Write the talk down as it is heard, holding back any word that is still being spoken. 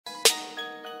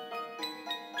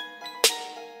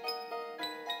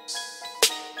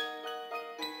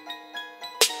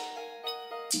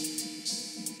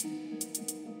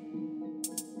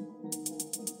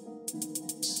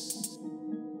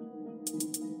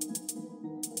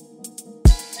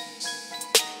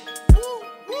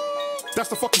That's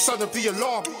the fucking sound of the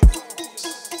alarm.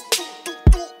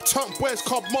 Turn boys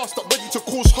can't master, ready to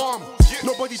cause harm.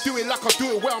 Nobody do it like I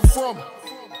do it where I'm from.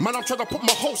 Man, I'm trying to put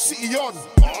my whole city on.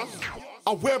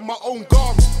 I wear my own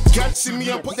garms. Gals see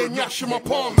me and put their nyash in my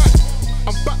palms.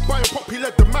 I'm back by popular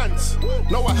demands.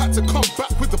 Now I had to come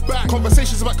back with the bang.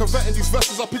 Conversations about converting these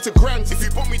verses up into grands. If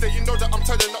you book me, then you know that I'm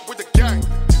turning up with the gang.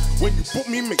 When you book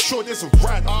me, make sure there's a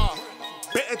ride.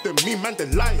 Better than me, man, the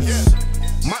lions.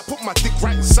 Might put my dick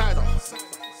right inside her.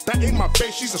 That ain't my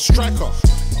babe, she's a striker.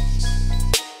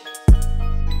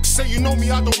 Say you know me,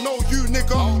 I don't know you,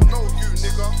 nigga. I don't know you,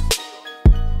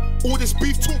 nigga. All this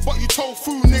beef talk, but you told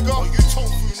fool, nigga. Oh, you told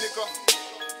fool,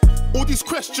 nigga. All these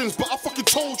questions, but I fucking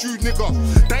told you, nigga.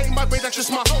 That ain't my babe, that's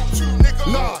just my go-to,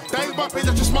 nigga. Nah, that ain't my babe,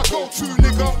 that's just my go-to,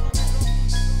 nigga.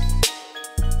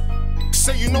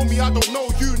 Say you know me, I don't know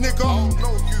you, nigga. I don't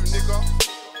know you, nigga.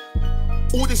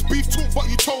 All this beef talk, but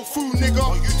you told fool, nigga.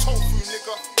 Oh, you told fool,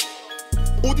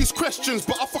 nigga. All these questions,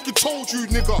 but I fucking told you,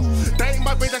 nigga. That ain't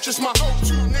my babe, that's just my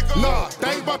go-to, nigga. Nah,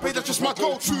 that ain't my babe, that's just my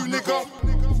go-to, nigga.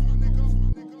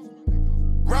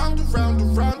 Round and round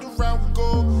and round and round we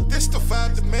go. This the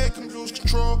vibe that make him lose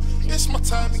control. It's my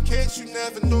time in case you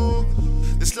never know.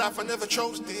 This life I never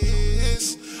chose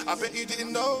this. I bet you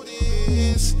didn't know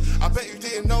this. I bet you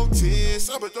didn't notice.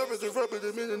 I'm a dumb as a rubber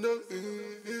the minute.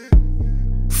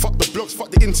 Fuck the blogs,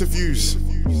 fuck the interviews.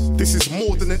 This is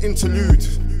more than an interlude.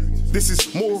 This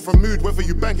is more of a mood, whether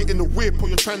you bang it in the whip or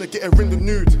you're trying to get her in the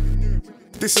nude.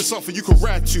 This is something you can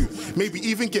ride to, maybe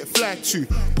even get flagged to,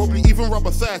 probably even rub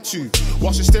a thigh to.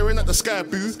 While she's staring at the sky,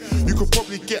 boo, you could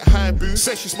probably get high, boo.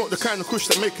 Says she smoked the kind of kush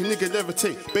that make a nigga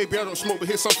levitate. Baby, I don't smoke, but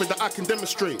here's something that I can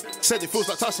demonstrate. Said it feels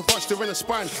like Tyson punched her in the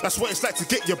spine. That's what it's like to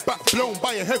get your back blown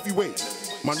by a heavyweight.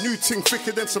 My new ting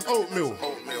thicker than some oatmeal.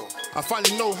 I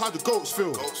finally know how the goats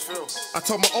feel. I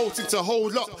told my old ting to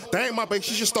hold up. That ain't my babe,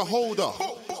 she's just a holder.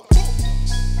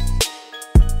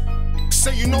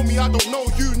 Say you know me, I don't know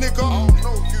you, nigga. I don't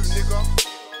know you, nigga.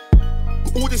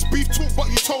 All this beef talk, but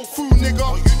you told fool, nigga.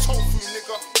 Oh, you told fool,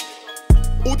 nigga.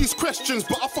 All these questions,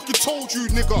 but I fucking told you,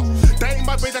 nigga. That ain't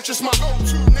my babe, that's just my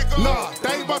go-to, nigga. Nah,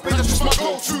 that ain't my babe, that's just my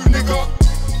go-to, nigga.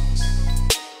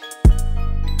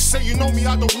 Say you know me,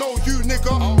 I don't know you,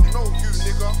 nigga. I don't know you,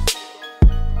 nigga.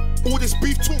 All this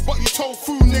beef talk, but you told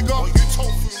fool, nigga. Oh, you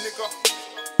told fool, nigga.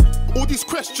 All these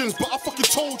questions, but I fucking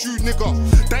told you, nigga.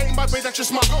 That ain't my babe, that's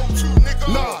just my go-to, nigga.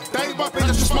 Nah, that ain't my babe,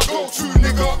 that's just my go-to,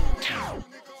 nigga.